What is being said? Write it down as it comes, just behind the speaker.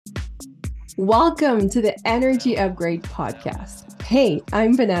Welcome to the Energy Upgrade podcast. Hey,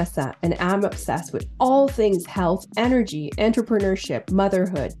 I'm Vanessa, and I'm obsessed with all things health, energy, entrepreneurship,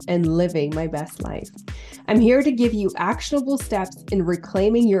 motherhood, and living my best life. I'm here to give you actionable steps in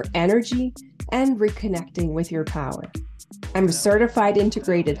reclaiming your energy and reconnecting with your power. I'm a certified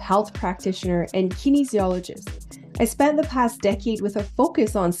integrated health practitioner and kinesiologist. I spent the past decade with a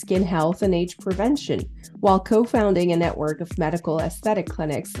focus on skin health and age prevention while co-founding a network of medical aesthetic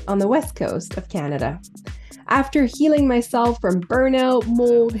clinics on the west coast of Canada. After healing myself from burnout,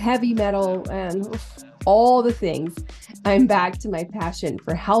 mold, heavy metal, and all the things, I'm back to my passion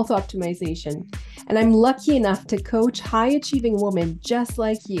for health optimization. And I'm lucky enough to coach high-achieving women just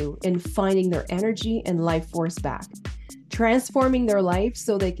like you in finding their energy and life force back, transforming their life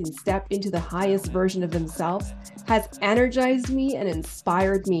so they can step into the highest version of themselves has energized me and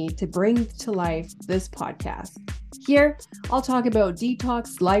inspired me to bring to life this podcast. Here, I'll talk about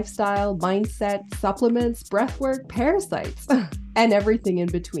detox, lifestyle, mindset, supplements, breathwork, parasites, and everything in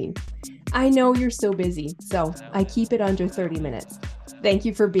between. I know you're so busy, so I keep it under 30 minutes. Thank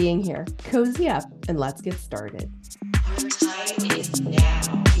you for being here. Cozy up and let's get started. Your time is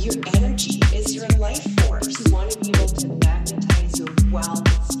now. Your energy is your life force. You want to be able to magnetize your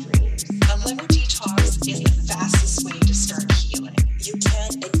wildest dreams. A liver detox is the fastest way to start healing. You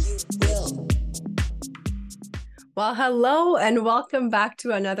can and you will. Well, hello and welcome back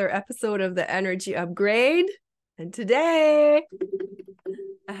to another episode of the Energy Upgrade. And today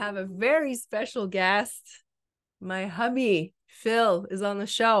I have a very special guest. My hubby, Phil, is on the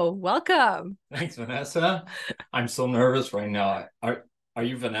show. Welcome. Thanks, Vanessa. I'm so nervous right now. Are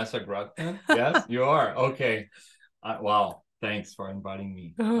you Vanessa Gruckman? Yes, you are. Okay. Wow. Thanks for inviting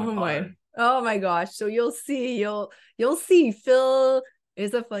me. Oh my gosh. So you'll see Phil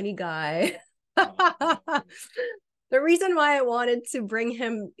is a funny guy. The reason why I wanted to bring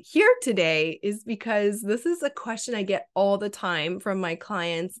him here today is because this is a question I get all the time from my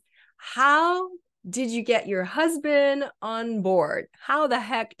clients. How did you get your husband on board? How the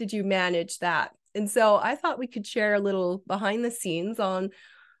heck did you manage that? And so I thought we could share a little behind the scenes on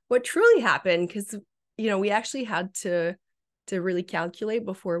what truly happened, because, we actually had to really calculate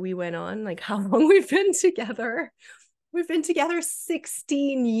before we went on, like how long we've been together. We've been together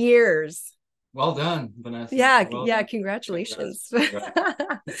 16 years. Well done, Vanessa. Yeah, well yeah, done. congratulations.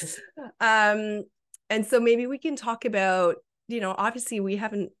 Congrats. And so maybe we can talk about, obviously we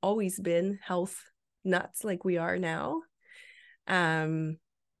haven't always been health nuts like we are now.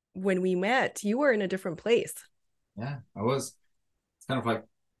 When we met, you were in a different place. Yeah, I was. It's kind of like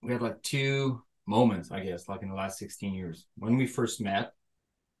we had like two moments, I guess, like in the last 16 years. When we first met,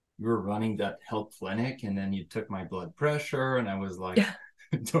 you were running that health clinic, and then you took my blood pressure, and I was like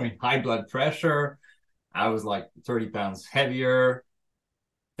doing high blood pressure. I was like 30 pounds heavier,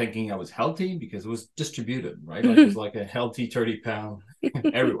 thinking I was healthy because it was distributed, right? Like it was like a healthy 30-pound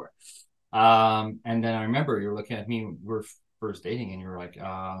everywhere. And then I remember you're looking at me, we're first dating, and you're like,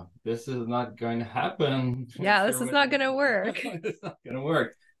 this is not going to happen. Yeah, this is not going to work. It's not going to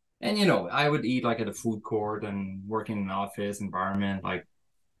work. And, I would eat like at a food court and working in an office environment. Like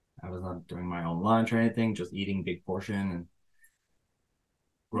I was not doing my own lunch or anything, just eating big portion and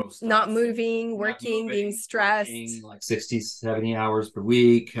gross stuff. Not moving, working, being stressed. Working like 60, 70 hours per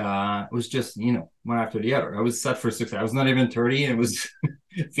week. It was just, one after the other. I was set for 6 hours. I was not even 30. And it was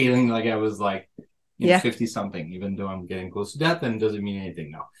feeling like I was like, 50 something, even though I'm getting close to that, then it doesn't mean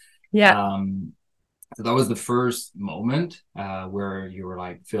anything now. Yeah. So that was the first moment where you were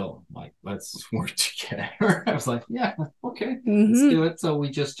like, Phil, like, let's work together. I was like, yeah, okay, let's do it. So we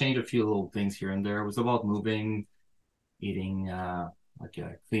just changed a few little things here and there. It was about moving, eating like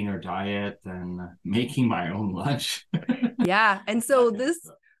a cleaner diet, and making my own lunch. Yeah. And so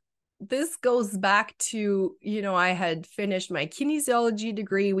this goes back to, I had finished my kinesiology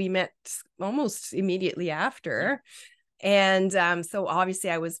degree. We met almost immediately after. And so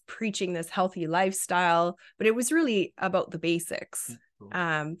obviously I was preaching this healthy lifestyle, but it was really about the basics.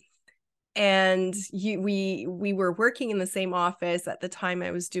 And we were working in the same office at the time.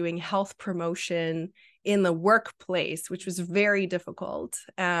 I was doing health promotion in the workplace, which was very difficult.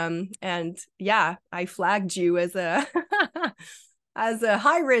 And yeah, I flagged you as a as a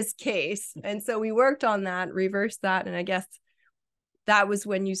high risk case. And so we worked on that, reversed that. And I guess that was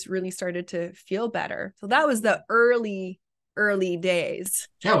when you really started to feel better. So that was the early days.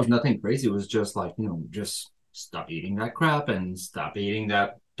 Yeah, it was nothing crazy. It was just like, just stop eating that crap and stop eating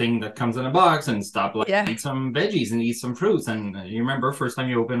that thing that comes in a box and stop eat some veggies and eat some fruits. And you remember first time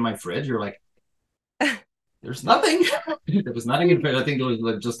you opened my fridge, you're like, there's nothing. There was nothing in it. I think it was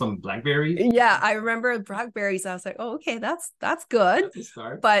like just some blackberries. Yeah, I remember blackberries. I was like, oh, okay, that's good. That's a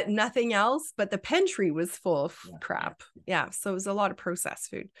start. But nothing else. But the pantry was full of crap. Yeah. So it was a lot of processed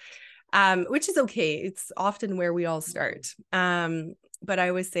food, which is okay. It's often where we all start. But I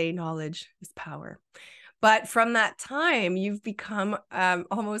always say knowledge is power. But from that time, you've become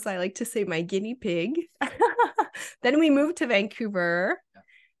almost, I like to say, my guinea pig. Then we moved to Vancouver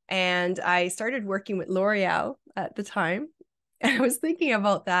and I started working with L'Oreal at the time. And I was thinking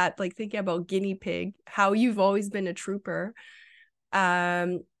about that, like thinking about guinea pig, how you've always been a trooper.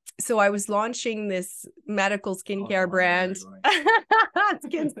 So I was launching this medical skincare brand,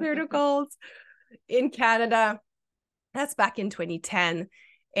 SkinCeuticals, in Canada. That's back in 2010.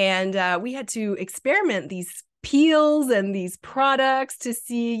 And we had to experiment these peels and these products to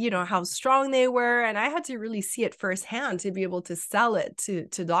see, you know, how strong they were. And I had to really see it firsthand to be able to sell it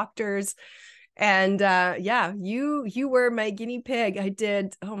to doctors. And yeah, you were my guinea pig. I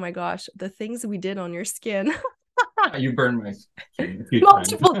did, oh my gosh, the things we did on your skin. You burned my skin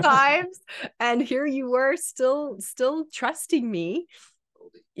multiple times. And here you were still trusting me.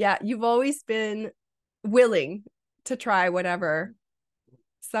 Yeah, you've always been willing to try whatever.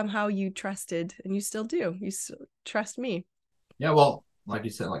 Somehow you trusted, and you still do. You still trust me. Yeah, well, like you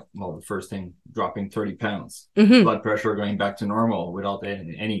said, the first thing, dropping 30 pounds, blood pressure going back to normal without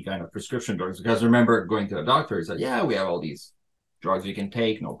any kind of prescription drugs. Because remember going to a doctor, he said, yeah, we have all these drugs you can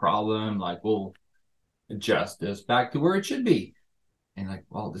take, no problem. Like, we'll adjust this back to where it should be. And like,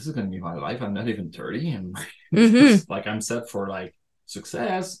 well, this is going to be my life. I'm not even 30. And like, I'm set for like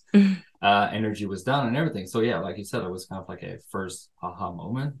success. Energy was done and everything. So yeah, like you said, it was kind of like a first aha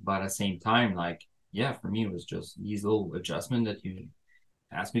moment. But at the same time, like, yeah, for me, it was just these little adjustments that you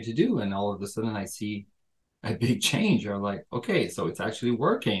asked me to do. And all of a sudden I see a big change. I'm like, okay, so it's actually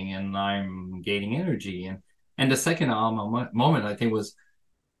working and I'm gaining energy. And the second aha moment, I think, was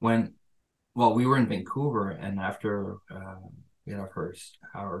when, well, we were in Vancouver, and after we had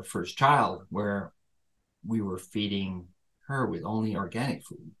our first child, where we were feeding her with only organic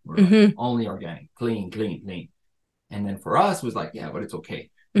food. We're like, only organic, clean. And then for us, it was like, yeah, but it's okay.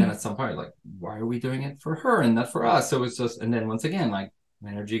 Then at some point, like, why are we doing it for her and not for us? So it's just, and then once again, like,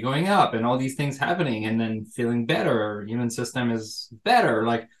 energy going up and all these things happening, and then feeling better, immune system is better.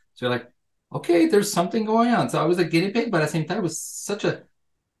 Like, so you're like, okay, there's something going on. So I was a guinea pig, but at the same time, it was such a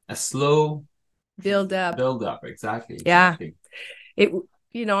slow build up. Exactly. Yeah. It,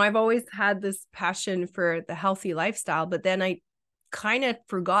 you know, I've always had this passion for the healthy lifestyle, but then I kind of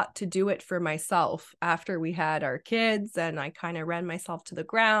forgot to do it for myself after we had our kids, and I kind of ran myself to the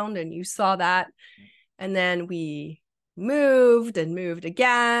ground, and you saw that. And then we moved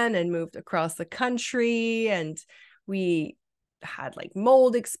again and moved across the country, and we had like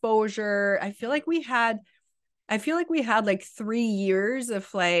mold exposure. I feel like we had like 3 years of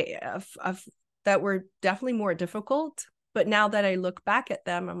that were definitely more difficult. But now that I look back at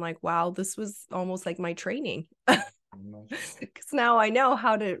them, I'm like, wow, this was almost like my training. Because now I know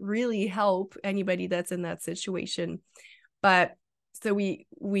how to really help anybody that's in that situation. But so we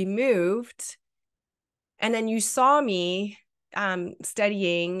moved, and then you saw me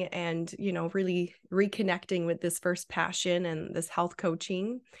studying and, you know, really reconnecting with this first passion and this health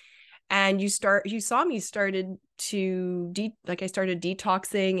coaching. And you saw me started to I started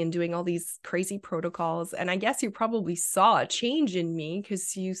detoxing and doing all these crazy protocols. And I guess you probably saw a change in me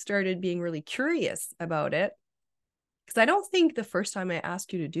because you started being really curious about it. Because I don't think the first time I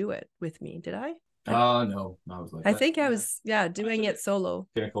asked you to do it with me, did I? No, I was like, I think I was, doing it solo.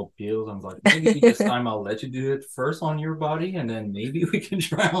 Chemical peels. I was like, maybe this time I'll let you do it first on your body, and then maybe we can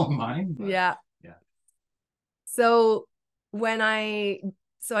try on mine. But, yeah. So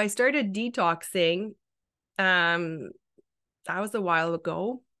I started detoxing. That was a while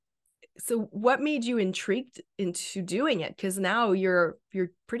ago. So what made you intrigued into doing it? Because now you're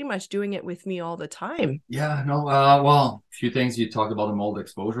pretty much doing it with me all the time. Yeah, no, well, a few things. You talked about the mold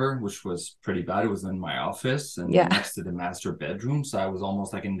exposure, which was pretty bad. It was in my office and next to the master bedroom. So I was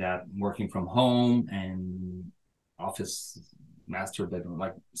almost like in that working from home and office master bedroom,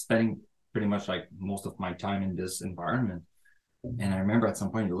 like spending pretty much like most of my time in this environment. And I remember at some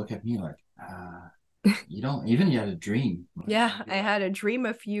point you look at me like, you had a dream. Like, yeah, I had a dream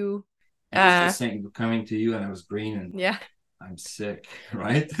of you. I was just coming to you, and I was green, and I'm sick,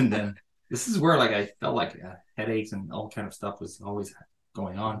 right? And then this is where like I felt like headaches and all kind of stuff was always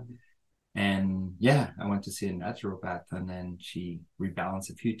going on. And yeah, I went to see a naturopath, and then she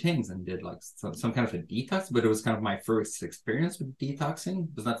rebalanced a few things and did like some kind of a detox. But it was kind of my first experience with detoxing.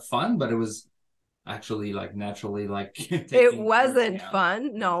 It was not fun, but it was actually like naturally like it wasn't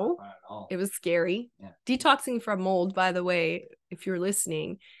fun. No, fun at all. It was scary. Yeah. Detoxing from mold, by the way, if you're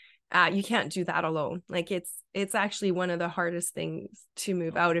listening, you can't do that alone. Like it's actually one of the hardest things to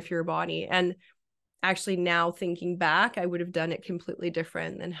move out of your body. And actually now thinking back, I would have done it completely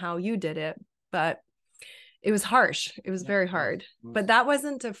different than how you did it, but it was harsh. It was very hard, but that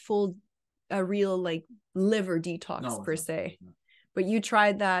wasn't a real like liver detox per se. But you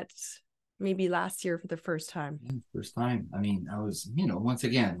tried that maybe last year for the first time. Yeah, first time. I mean, I was, once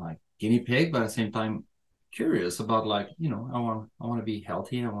again, like guinea pig, but at the same time curious about like, I want to be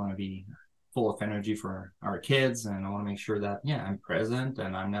healthy. I want to be full of energy for our kids, and I want to make sure that I'm present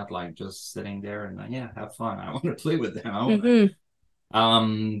and I'm not like just sitting there and have fun. I want to play with them.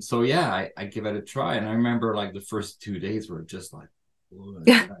 So I give it a try, and I remember like the first 2 days were just like, what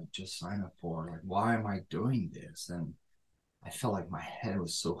did I just sign up for? Like, why am I doing this? And I felt like my head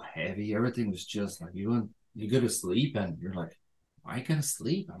was so heavy. Everything was just like, you go to sleep and you're like, why am I gonna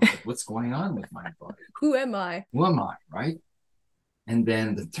sleep? I'm like, what's going on with my body? Who am I? Right? And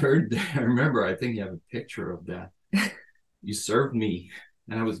then the third day, I remember, I think you have a picture of that. You served me,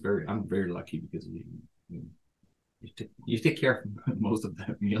 and I'm very lucky because you take care of most of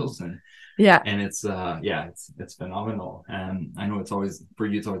the meals, and it's phenomenal. And I know it's always for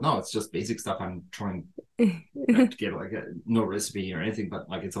you, it's just basic stuff. I'm trying to get like no recipe or anything, but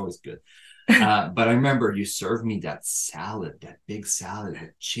like it's always good. But I remember you served me that big salad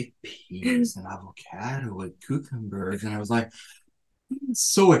with chickpeas and avocado with cucumbers, and I was like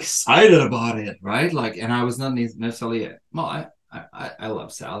so excited about it, right? Like, and I was not necessarily I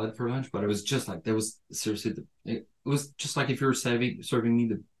love salad for lunch, but it was just like there was seriously it was just like if you were serving me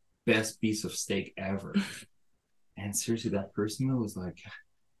the best piece of steak ever. And seriously, that first meal was like,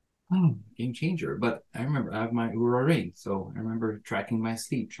 oh, game changer. But I remember I have my Oura ring, so I remember tracking my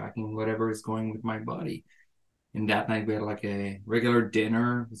sleep, tracking whatever is going with my body. And that night we had like a regular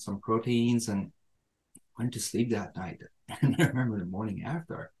dinner with some proteins and went to sleep that night. And I remember the morning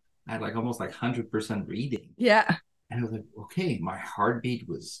after, I had like almost like 100% reading. Yeah. And I was like, okay, my heartbeat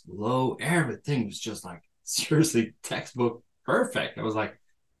was low. Everything was just like seriously textbook perfect. I was like,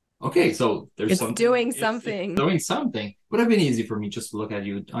 okay, so there's something. Doing something. It's doing something. Would have been easy for me just to look at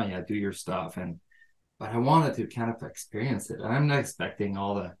you. Oh yeah, do your stuff. But I wanted to kind of experience it. And I'm not expecting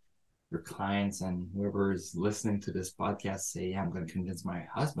all your clients and whoever is listening to this podcast say, yeah, I'm going to convince my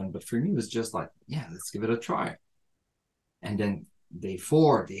husband. But for me, it was just like, yeah, let's give it a try. And then day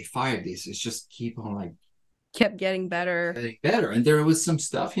 4, day 5, it's just keep on like kept getting better. And there was some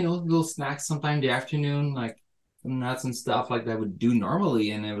stuff, little snacks sometime in the afternoon, like some nuts and stuff like that I would do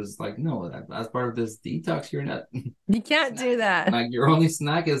normally. And it was like, no, that's part of this detox. You're not. You can't do that. Like your only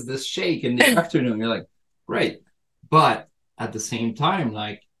snack is this shake in the afternoon. You're like, great. But at the same time,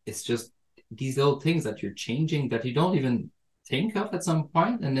 like it's just these little things that you're changing that you don't even think of at some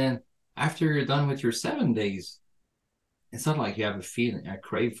point. And then after you're done with your 7 days, it's not like you have a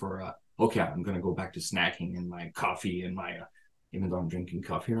crave for okay, I'm going to go back to snacking and my coffee and my, even though I'm drinking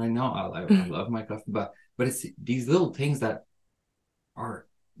coffee right now, I love my coffee, but it's these little things that are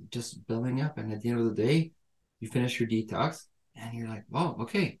just building up. And at the end of the day, you finish your detox and you're like, wow,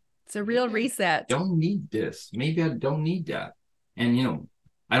 okay. It's a real reset. I don't need this. Maybe I don't need that. And,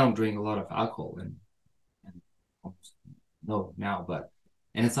 I don't drink a lot of alcohol and no now,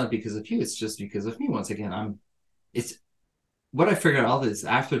 and it's not because of you. It's just because of me. Once again, what I figured out is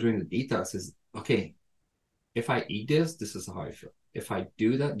after doing the detox is, okay, if I eat this is how I feel. If I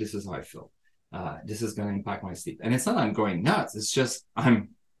do that, this is how I feel. This is going to impact my sleep. And it's not I'm going nuts. It's just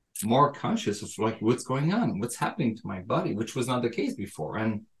I'm more conscious of like what's going on, what's happening to my body, which was not the case before.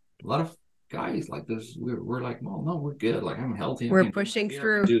 And a lot of guys like this, we're like, well, no, we're good. Like I'm healthy. We're pushing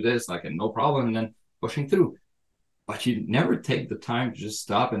through. Do this, like no problem. And then pushing through. But you never take the time to just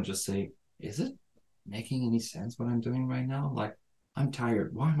stop and just say, is it making any sense what I'm doing right now? Like I'm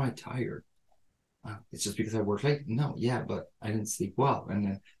tired. Why am I tired? It's just because I work late. No, yeah, but I didn't sleep well. And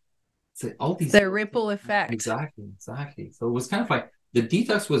then all these the ripple effect. Exactly. So it was kind of like the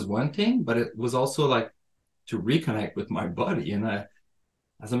detox was one thing, but it was also like to reconnect with my body. And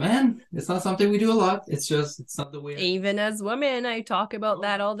as a man, it's not something we do a lot. It's not the way. Even as women, I talk about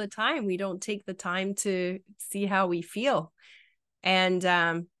that all the time. We don't take the time to see how we feel. And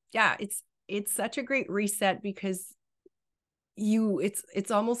it's such a great reset because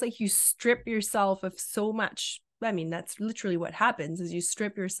it's almost like you strip yourself of so much. I mean, that's literally what happens is you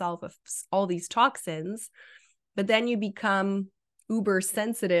strip yourself of all these toxins, but then you become uber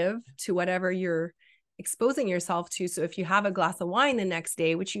sensitive to whatever you're exposing yourself to. So if you have a glass of wine the next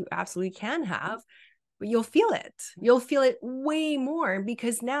day, which you absolutely can have, you'll feel it. You'll feel it way more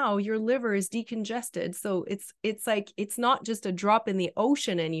because now your liver is decongested. So it's like, it's not just a drop in the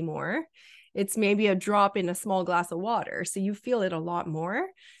ocean anymore. It's maybe a drop in a small glass of water. So you feel it a lot more.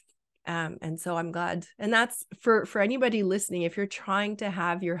 And so I'm glad. And that's for anybody listening, if you're trying to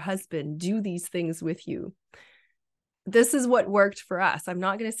have your husband do these things with you, this is what worked for us. I'm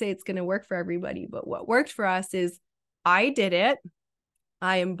not going to say it's going to work for everybody, but what worked for us is I did it.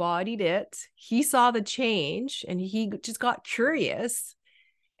 I embodied it. He saw the change and he just got curious.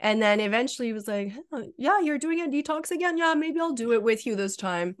 And then eventually he was like, oh, yeah, you're doing a detox again. Yeah, maybe I'll do it with you this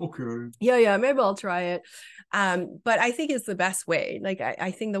time. Okay. Yeah, maybe I'll try it. But I think it's the best way. Like, I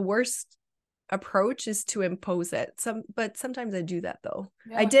think the worst approach is to impose it. But sometimes I do that though.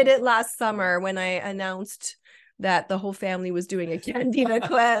 Yeah. I did it last summer when I announced that the whole family was doing a Candida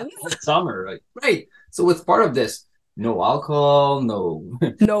cleanse. Summer, right? So what's part of this? No alcohol,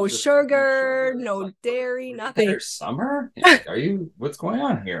 no sugar, no dairy, nothing. There's summer? What's going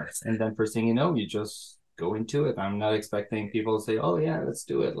on here? And then first thing you know, you just go into it. I'm not expecting people to say, oh yeah, let's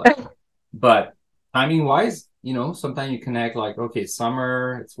do it. But timing wise, sometimes you connect like, okay,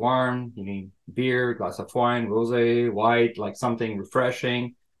 summer, it's warm, you need beer, glass of wine, rosé, white, like something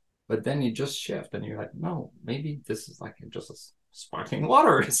refreshing. But then you just shift and you're like, no, maybe this is like just a sparkling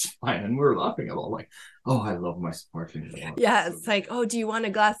water is fine. And we're laughing about like, oh, I love my sparkling water. Yeah, it's like, oh, do you want a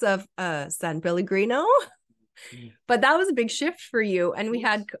glass of San Pellegrino? But that was a big shift for you. And we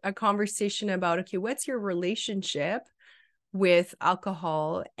had a conversation about, okay, what's your relationship with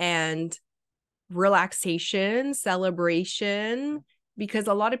alcohol and relaxation, celebration? Because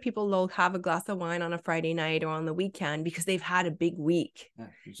a lot of people will have a glass of wine on a Friday night or on the weekend because they've had a big week. Yeah,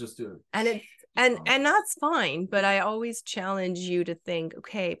 you just do it. And that's fine. But I always challenge you to think,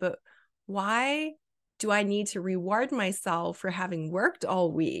 okay, but why do I need to reward myself for having worked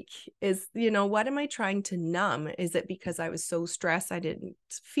all week? What am I trying to numb? Is it because I was so stressed I didn't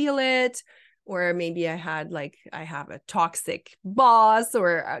feel it? Or maybe I have a toxic boss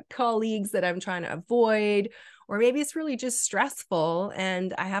or colleagues that I'm trying to avoid. Or maybe it's really just stressful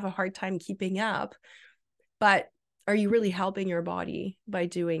and I have a hard time keeping up. But are you really helping your body by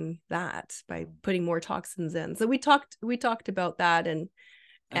doing that, by putting more toxins in? So we talked about that. And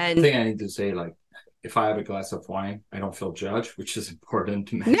I think I need to say, like, if I have a glass of wine, I don't feel judged, which is important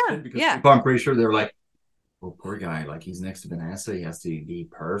to mention because people, I'm pretty sure they're like, oh, poor guy, like he's next to Vanessa, he has to be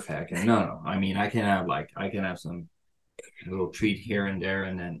perfect. And no, I mean, I can have some little treat here and there,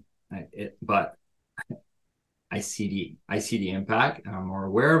 and then but I see the impact and I'm more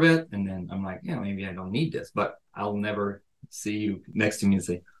aware of it. And then I'm like, yeah, maybe I don't need this, but I'll never see you next to me and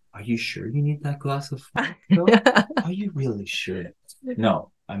say, are you sure you need that glass of wine? Are you really sure?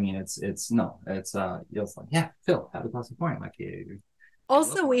 No, I mean, it's like, yeah, Phil, have a glass of wine. Like,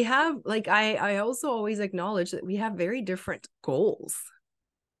 also, we have, like, I also always acknowledge that we have very different goals.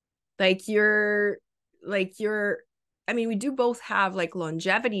 We do both have like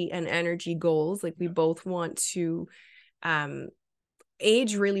longevity and energy goals. Like we both want to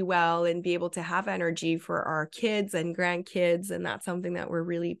age really well and be able to have energy for our kids and grandkids. And that's something that we're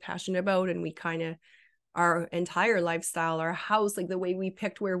really passionate about. And we kind of, our entire lifestyle, our house, like the way we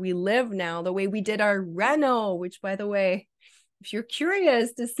picked where we live now, the way we did our reno, which, by the way, if you're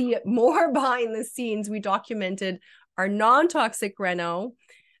curious to see it more behind the scenes, we documented our non-toxic reno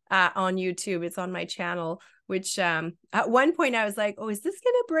on YouTube. It's on my channel, which at one point I was like, oh, is this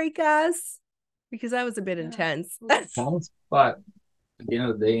going to break us? Because that was a bit intense. But at the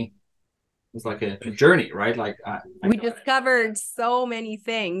end of the day, it's like a journey, right? Like we discovered so many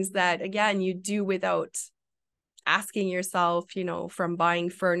things that, again, you do without asking yourself, from buying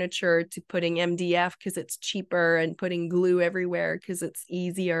furniture to putting MDF because it's cheaper and putting glue everywhere because it's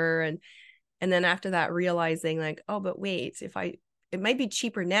easier. And then after that, realizing like, oh, but wait, it might be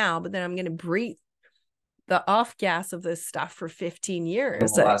cheaper now, but then I'm going to breathe the off gas of this stuff for 15 years.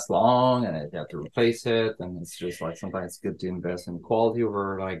 It won't last long and you have to replace it. And it's just like, sometimes it's good to invest in quality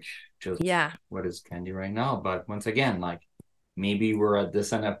over like just what is candy right now. But once again, like maybe we're at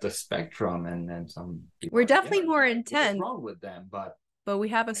this end of the spectrum and then some people we're definitely more intense. What's wrong with them? But we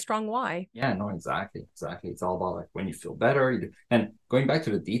have a strong why. Yeah, no, exactly. It's all about like when you feel better. And going back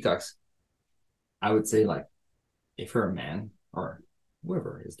to the detox, I would say like if you're a man or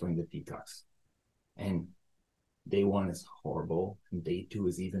whoever is doing the detox and day one is horrible and day two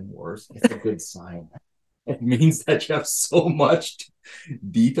is even worse, it's a good sign. It means that you have so much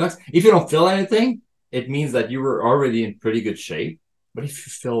detox. If you don't feel anything, it means that you were already in pretty good shape. But if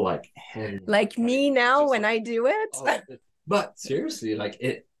you feel like heavy, like me now when I do it, but seriously, like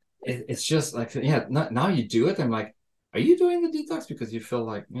it's just like, yeah, now you do it. I'm like, are you doing the detox because you feel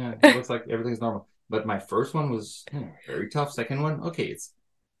like, yeah, it looks like everything's normal? But my first one was very tough. Second one, okay,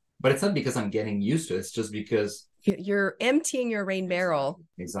 but it's not because I'm getting used to it. It's just because you're emptying your rain barrel.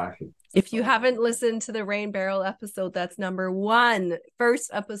 Exactly. If you haven't listened to the rain barrel episode, that's number 1,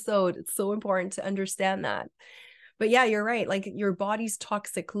 first episode. It's so important to understand that. But yeah, you're right. Like your body's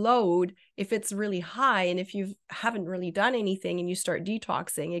toxic load, if it's really high, and if you haven't really done anything and you start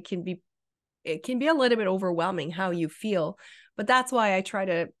detoxing, it can be a little bit overwhelming how you feel. But that's why I try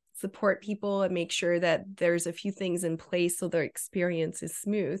to support people and make sure that there's a few things in place so their experience is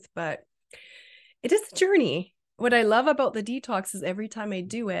smooth. But it is a journey. What I love about the detox is every time I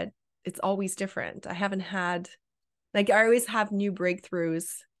do it, it's always different. I haven't had, like, I always have new breakthroughs,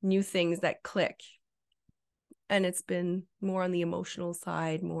 new things that click. And it's been more on the emotional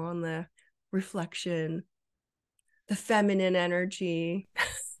side, more on the reflection, the feminine energy.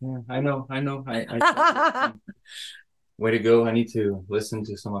 Yeah, I know. Way to go. I need to listen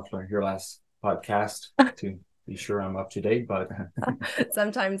to some of your last podcast to be sure I'm up to date. But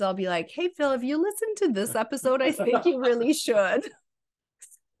sometimes I'll be like, hey, Phil, if you listen to this episode, I think you really should.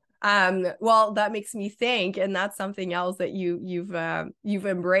 Well, that makes me think, and that's something else that you've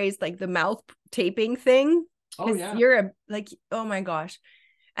embraced, like the mouth taping thing. Oh yeah, you're oh my gosh.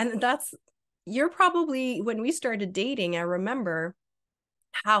 And you're probably, when we started dating, I remember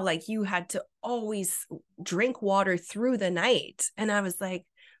how like you had to always drink water through the night. And I was like,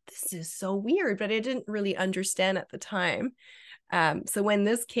 this is so weird, but I didn't really understand at the time. So when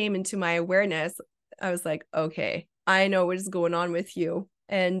this came into my awareness, I was like, okay, I know what is going on with you.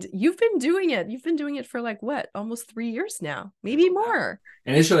 And you've been doing it for like what, almost 3 years now, maybe more.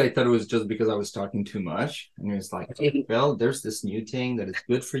 Initially, I thought it was just because I was talking too much. And it was like, hey, well, there's this new thing that is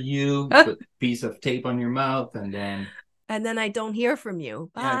good for you. Put a piece of tape on your mouth and then I don't hear from you.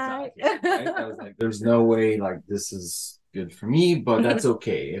 Bye. Yeah, exactly. Right? I was like, there's no way like this is good for me, but that's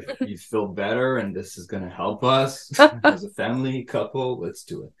okay. If you feel better and this is going to help us as a family, couple, let's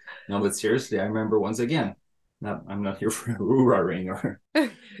do it. No, but seriously, I remember once again, I'm not here for a hoorah or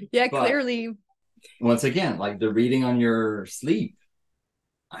yeah, clearly. Once again, like the reading on your sleep.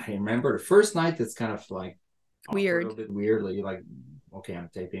 I remember the first night, it's kind of like weird, a little bit weirdly, like, okay, I'm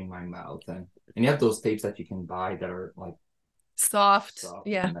taping my mouth, and you have those tapes that you can buy that are like soft.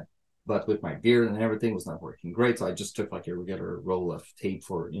 Yeah. But with my beard and everything was not working great, so I just took like a regular roll of tape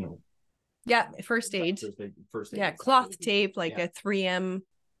for Yeah, first aid. First aid. Yeah, cloth tape, like a 3M.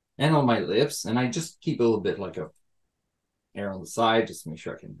 And on my lips, and I just keep a little bit like a air on the side just to make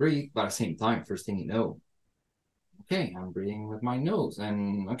sure I can breathe. But at the same time, first thing you know, okay, I'm breathing with my nose,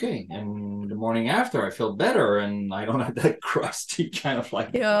 and okay, and the morning after I feel better, and I don't have that crusty kind of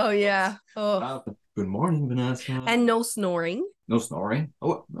like. Oh yeah. Oh. Good morning, Vanessa. And no snoring. No snoring.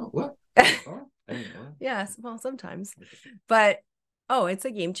 Oh no, what? Yes, well, sometimes, but it's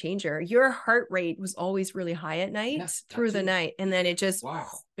a game changer. Your heart rate was always really high at night through the night, and then it just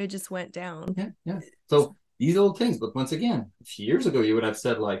went down. Yeah. So these old things, but once again, a few years ago, you would have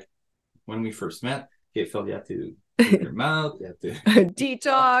said like when we first met, okay, Phil, you have to clean your mouth, you have to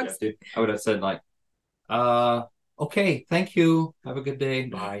detox. I would have said like, okay, thank you, have a good day,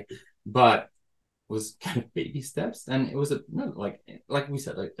 bye. But it was kind of baby steps, and it was like we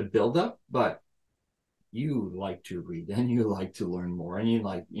said, like a build up, but you like to read and you like to learn more, and you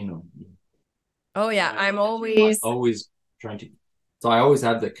like, oh yeah, I'm always trying to, so I always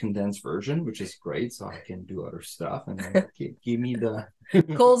have the condensed version, which is great, so I can do other stuff, and then give me the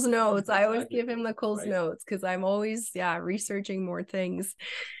Cole's notes. I always give him the Cole's notes because I'm always researching more things.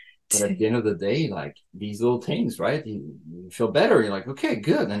 But at the end of the day, like these little things, right? You feel better. You're like, okay,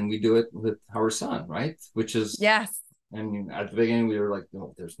 good. And we do it with our son, right? Which is yes. And at the beginning, we were like,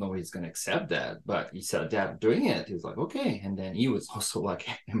 no, there's no way he's going to accept that. But he said, Dad, doing it. He was like, okay. And then he was also like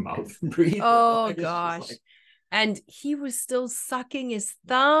a mouth breather. Oh, gosh. And he was still sucking his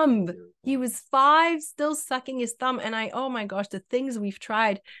thumb. He was 5, still sucking his thumb. And oh my gosh, the things we've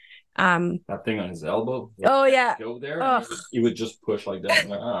tried. That thing on his elbow. Oh, yeah. Go there. He would just push like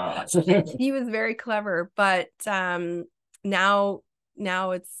that. He was very clever. But now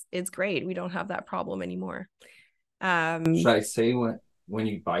it's great. We don't have that problem anymore. Should I say when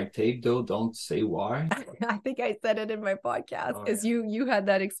you buy tape though, don't say why? I think I said it in my podcast because you had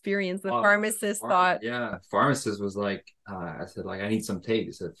that experience. The pharmacist thought. Yeah, pharmacist was like, I said like I need some tape.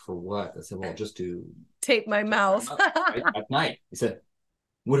 He said for what? I said well just to tape my mouth at night. He said,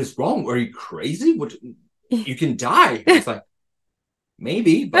 what is wrong? Are you crazy? What? You can die. It's like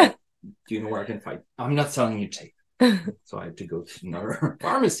maybe, but do you know where I can find? I'm not selling you tape. So I had to go to another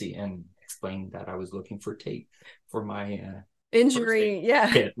pharmacy and explain that I was looking for tape for my injury. Yeah.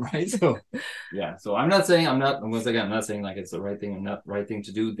 hit, right? So yeah. So I'm not saying like it's the right thing and not the right thing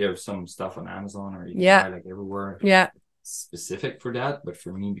to do. There's some stuff on Amazon or you can buy like everywhere. Yeah. Specific for that, but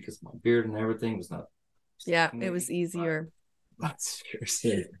for me, because my beard and everything was not. Yeah, it was easier. But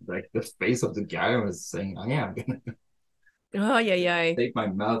seriously, like the face of the guy was saying, "Oh yeah, I'm gonna Oh yeah. take my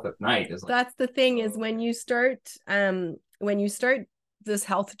mouth at night." It's like, that's the thing is when you start this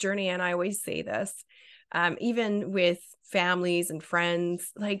health journey, and I always say this, even with families and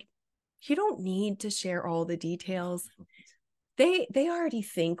friends, like you don't need to share all the details. They already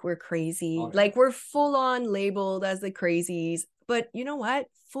think we're crazy. Okay. Like we're full on labeled as the crazies, but you know what?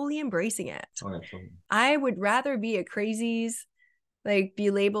 Fully embracing it. totally. I would rather be a crazies, like be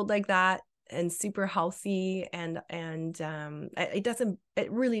labeled like that and super healthy and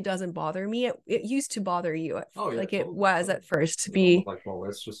it really doesn't bother me. It used to bother you. It was at first to be like, well,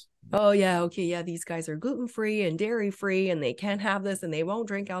 let's just these guys are gluten-free and dairy-free and they can't have this and they won't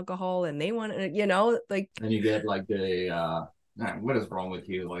drink alcohol and they want to, like, and you get like the what is wrong with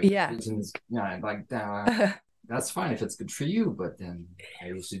you? Like, that's fine if it's good for you. But then I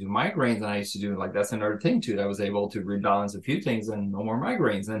used to do migraines and I used to do like, that's another thing too. That I was able to rebalance a few things and no more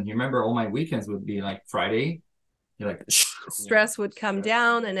migraines. And you remember all my weekends would be like Friday. You're like, stress would come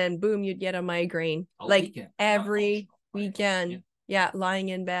down and then boom, you'd get a migraine every weekend. Yeah, lying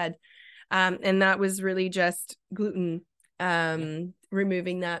in bed. And that was really just gluten,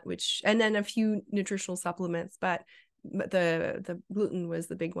 removing that, and then a few nutritional supplements, but the gluten was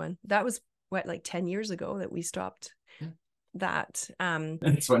the big one. That was like 10 years ago that we stopped that. And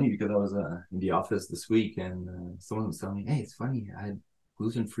it's funny because I was in the office this week and someone was telling me, hey, it's funny, I had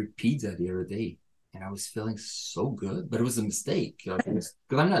gluten-free pizza the other day and I was feeling so good, but it was a mistake because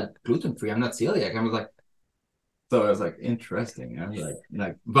I'm not gluten-free, I'm not celiac. I was like, so I was like, interesting. I was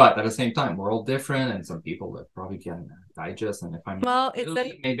like, but at the same time, we're all different, and some people that probably can digest. And if I'm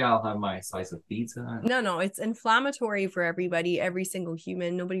maybe I'll have my slice of pizza. No, it's inflammatory for everybody, every single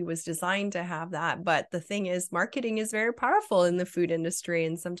human. Nobody was designed to have that. But the thing is, marketing is very powerful in the food industry,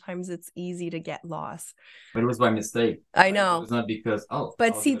 and sometimes it's easy to get lost. But it was by mistake. I know. It was not because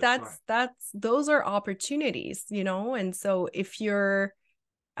But see, those are opportunities, and so if you're.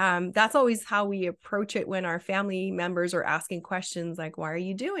 That's always how we approach it when our family members are asking questions like, why are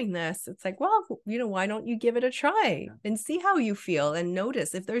you doing this? It's like, well, why don't you give it a try and see how you feel and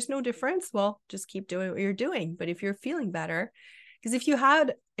notice if there's no difference, well, just keep doing what you're doing. But if you're feeling better, because if you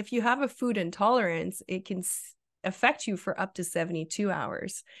have a food intolerance, it can affect you for up to 72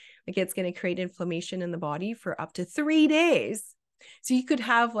 hours. Like it's going to create inflammation in the body for up to 3 days. So you could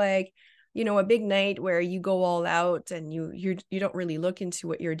have like, a big night where you go all out and you don't really look into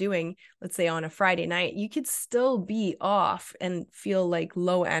what you're doing. Let's say on a Friday night, you could still be off and feel like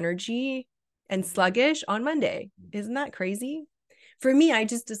low energy and sluggish on Monday. Isn't that crazy? For me, I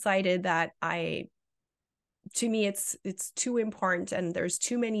just decided that to me, it's too important and there's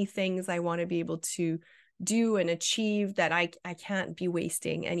too many things I want to be able to do and achieve that I can't be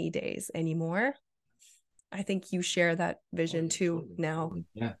wasting any days anymore. I think you share that vision too now.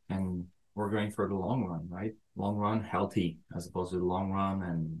 Yeah. And we're going for the long run, right? Long run, healthy, as opposed to the long run.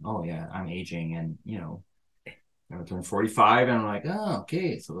 And I'm aging, and I turn 45, and I'm like, oh,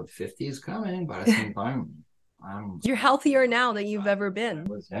 okay, so the 50 is coming. But at the same time, you're healthier now than you've ever been.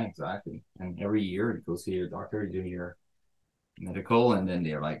 Yeah, exactly. And every year you go see your doctor, you do your medical, and then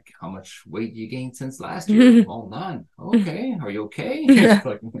they're like, how much weight you gained since last year? Well, none. Okay, are you okay?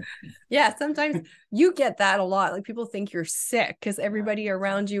 Yeah, sometimes you get that a lot. Like people think you're sick because everybody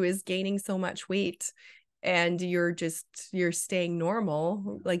around you is gaining so much weight and you're staying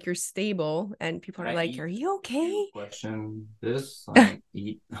normal, like you're stable, and people are like, are you okay? Question this. I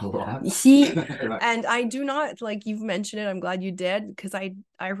eat a lot. And I do not, like you've mentioned it, I'm glad you did, because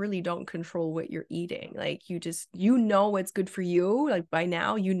I really don't control what you're eating. Like you just what's good for you, like by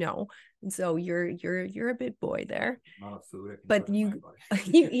now and so you're a bit boy there. Not a food, but you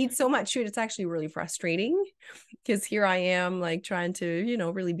eat so much food, it's actually really frustrating because here I am like trying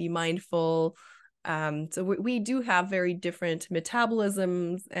to really be mindful. So we do have very different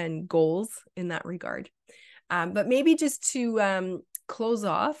metabolisms and goals in that regard. But maybe just to close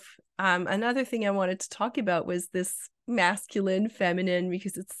off, another thing I wanted to talk about was this masculine, feminine,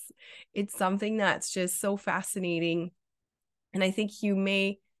 because it's something that's just so fascinating. And I think you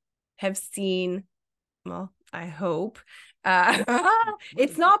may have seen, well, I hope,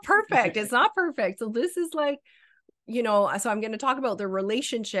 it's not perfect. It's not perfect. So this is like, so I'm going to talk about the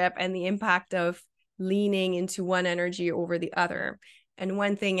relationship and the impact of leaning into one energy over the other. And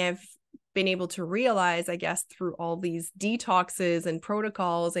one thing I've been able to realize, I guess, through all these detoxes and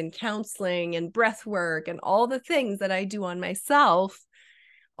protocols and counseling and breath work and all the things that I do on myself,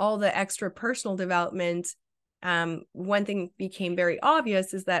 all the extra personal development, one thing became very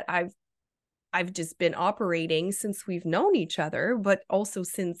obvious is that I've just been operating since we've known each other, but also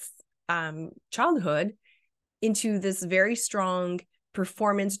since childhood, into this very strong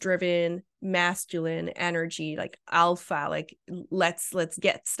performance-driven masculine energy, like alpha, like let's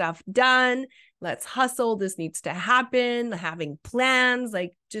get stuff done, let's hustle, this needs to happen, having plans,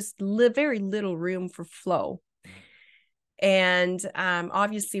 like just very little room for flow. And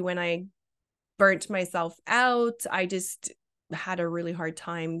obviously when I burnt myself out, I just had a really hard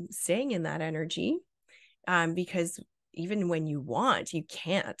time staying in that energy, because even when you want, you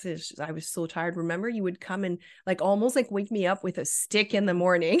can't. I was so tired. Remember, you would come and like almost like wake me up with a stick in the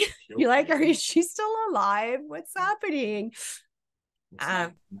morning. You're like, she still alive? What's happening?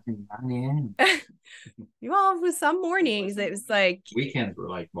 Well, with some mornings it was like weekends were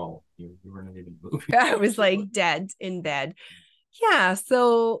like, well, you weren't even moving. I was like dead in bed. Yeah.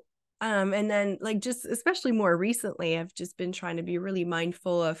 So and then like just especially more recently, I've just been trying to be really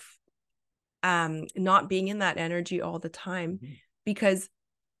mindful of not being in that energy all the time, because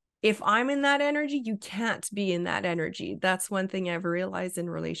if I'm in that energy, you can't be in that energy. That's one thing I've realized in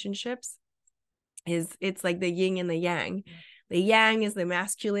relationships is it's like the yin and the yang. The yang is the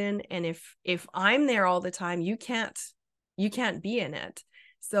masculine, and if I'm there all the time, you can't be in it.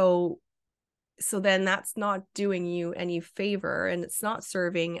 So then that's not doing you any favor, and it's not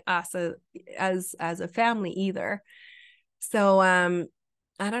serving us as a family either. So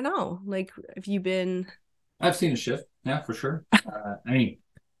I don't know, like, have you been? I've seen a shift, yeah, for sure. I mean,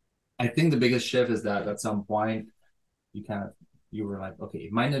 I think the biggest shift is that at some point you were like, okay,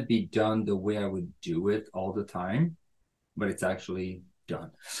 it might not be done the way I would do it all the time, but it's actually done.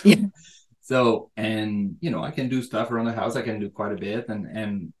 Yeah. So, and I can do stuff around the house. I can do quite a bit,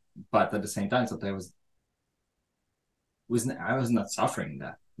 but at the same time, sometimes I was not suffering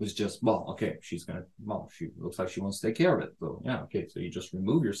that. It was just, well, okay, she looks like she wants to take care of it. So yeah, okay, so you just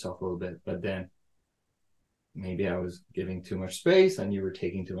remove yourself a little bit, but then maybe I was giving too much space and you were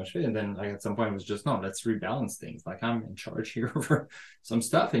taking too much space. And then like at some point it was just, no, let's rebalance things. Like I'm in charge here for some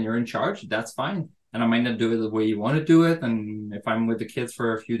stuff and you're in charge. That's fine. And I might not do it the way you want to do it. And if I'm with the kids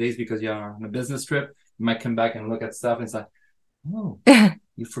for a few days because you're on a business trip, you might come back and look at stuff and it's like, oh,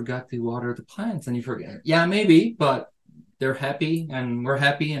 you forgot to water the plants and you forget. Yeah, maybe, but they're happy and we're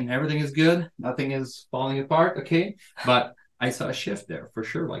happy and everything is good. Nothing is falling apart. Okay. But I saw a shift there for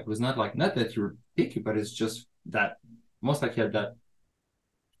sure. Like it was not that you were picky, but it's just that most like you had that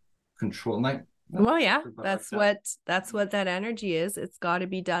control. Like, well, yeah, that's what that energy is. It's got to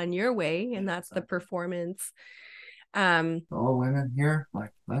be done your way, and that's the performance. All women here,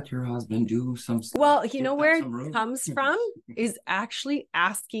 like, let your husband do some stuff. Well, you know where it comes from is actually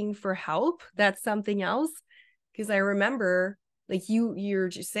asking for help. That's something else. Because I remember like you're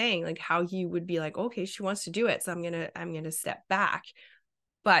just saying like how you would be like, okay, she wants to do it, so I'm gonna step back.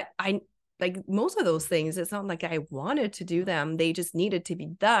 But I like most of those things, it's not like I wanted to do them, they just needed to be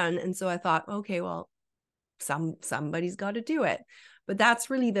done. And so I thought, okay, well, somebody's got to do it. But that's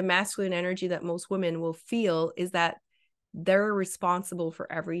really the masculine energy that most women will feel, is that they're responsible for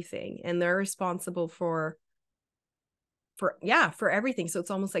everything, and they're responsible for everything. So it's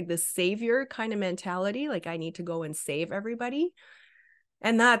almost like this savior kind of mentality, like I need to go and save everybody.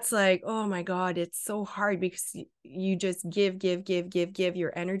 And that's like, oh my God, it's so hard because you just give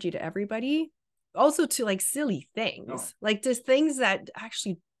your energy to everybody, also to like silly things, like just things that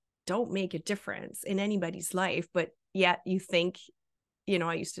actually don't make a difference in anybody's life, but yet you think,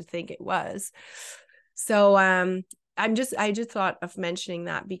 I used to think it was. So I just thought of mentioning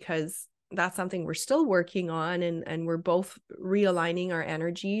that because that's something we're still working on, and we're both realigning our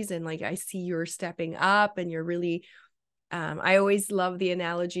energies. And like I see you're stepping up and you're really I always love the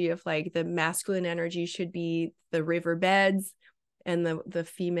analogy of like the masculine energy should be the riverbeds, and the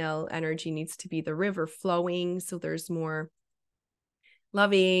female energy needs to be the river flowing, so there's more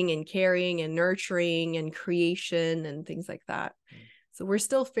loving and caring and nurturing and creation and things like that. So we're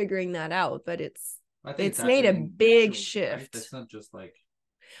still figuring that out, but it's made a big shift. Right? It's not just like,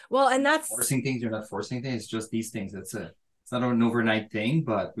 well, and that's forcing things. You're not forcing things. It's just these things. It's not an overnight thing,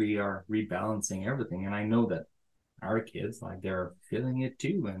 but we are rebalancing everything. And I know that our kids, like, they're feeling it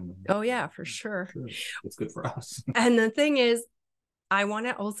too. And oh yeah, for sure. It's good for us. And the thing is, I want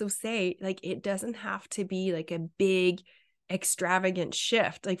to also say, like, it doesn't have to be like a big extravagant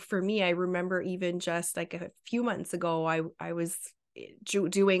shift. Like for me, I remember even just like a few months ago, I was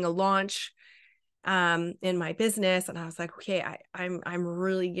doing a launch in my business, and I was like, okay, I'm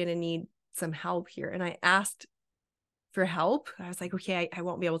really gonna need some help here. And I asked for help. I was like, okay, I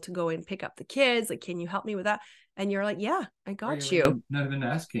won't be able to go and pick up the kids. Like, can you help me with that? And you're like, yeah, I got you. Not even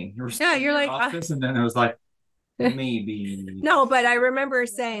asking. You were you're like, office, and then it was like, maybe. No, but I remember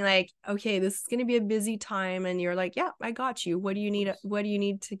saying like, okay, this is going to be a busy time. And you're like, yeah, I got you. What do you need? What do you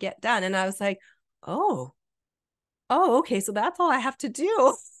need to get done? And I was like, oh, okay. So that's all I have to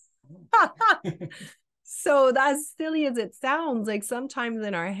do. So as silly as it sounds, like sometimes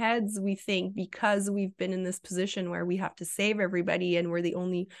in our heads, we think because we've been in this position where we have to save everybody and we're the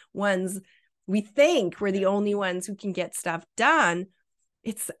only ones, we think we're the only ones who can get stuff done.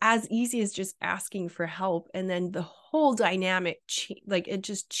 It's as easy as just asking for help. And then the whole dynamic, like it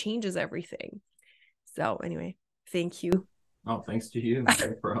just changes everything. So anyway, thank you. Oh, thanks to you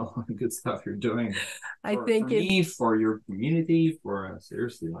for all the good stuff you're doing. For me, for your community, for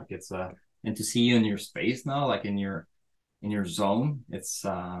seriously, like it's and to see you in your space now, like in your zone, it's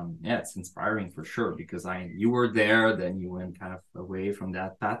it's inspiring for sure, because you were there, then you went kind of away from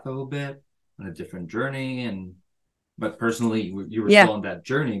that path a little bit on a different journey, but personally you were still on that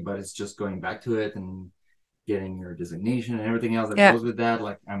journey, but it's just going back to it and getting your designation and everything else that goes with that.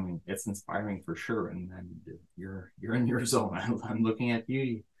 Like, I mean, it's inspiring for sure. And you're in your zone. I'm looking at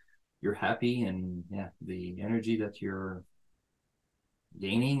you, you're happy, and the energy that you're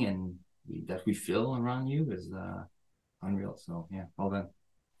gaining and that we feel around you is unreal. So well done.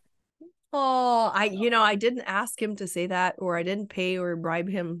 Oh, I didn't ask him to say that, or I didn't pay or bribe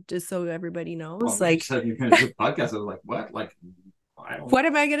him, just so everybody knows. Well, like, you said you're gonna do a podcast. I was like, what? Like, what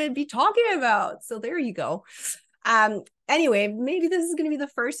am I going to be talking about? So there you go. Anyway, maybe this is going to be the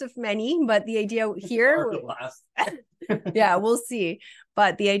first of many, but the idea here, we'll see.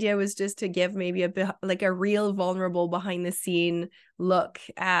 But the idea was just to give maybe a real vulnerable behind the scene look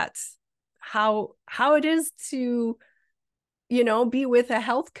at how it is to, be with a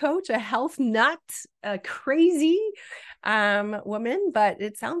health coach, a health nut, a crazy woman, but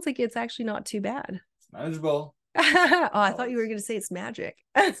it sounds like it's actually not too bad. It's manageable. I thought you were going to say it's magic.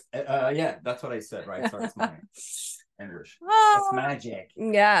 Yeah, that's what I said, right? Sorry, it's my English. It's magic.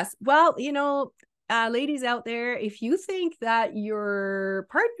 Yes. Well, ladies out there, if you think that your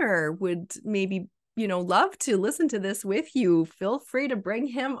partner would maybe, love to listen to this with you, feel free to bring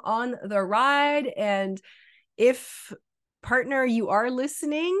him on the ride. And if partner, you are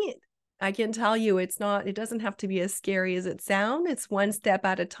listening, I can tell you it doesn't have to be as scary as it sounds. It's one step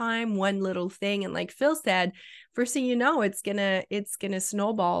at a time, one little thing. And like Phil said, first thing you know, it's gonna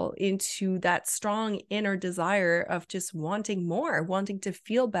snowball into that strong inner desire of just wanting more, wanting to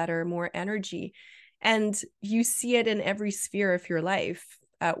feel better, more energy. And you see it in every sphere of your life.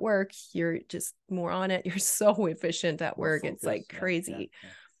 At work, you're just more on it. You're so efficient at work. It's like crazy. Yeah.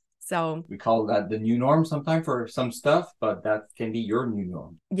 So we call that the new norm sometimes for some stuff, but that can be your new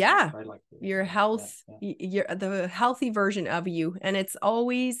norm. Yeah. Your health, the healthy version of you. And it's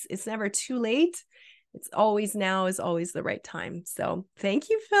never too late. It's always now is always the right time. So thank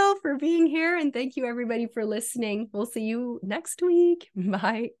you, Phil, for being here. And thank you, everybody, for listening. We'll see you next week.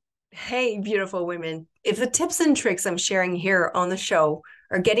 Bye. Hey, beautiful women. If the tips and tricks I'm sharing here on the show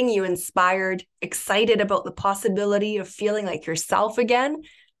are getting you inspired, excited about the possibility of feeling like yourself again,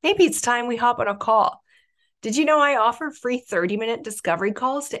 maybe it's time we hop on a call. Did you know I offer free 30-minute discovery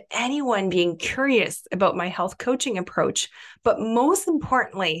calls to anyone being curious about my health coaching approach, but most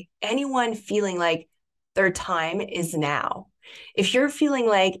importantly, anyone feeling like their time is now. If you're feeling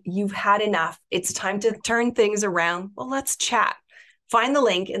like you've had enough, it's time to turn things around, well, let's chat. Find the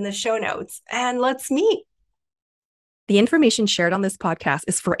link in the show notes and let's meet. The information shared on this podcast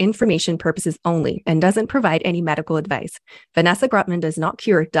is for information purposes only and doesn't provide any medical advice. Vanessa Grutman does not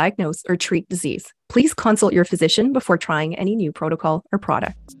cure, diagnose, or treat disease. Please consult your physician before trying any new protocol or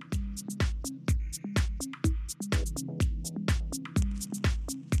product.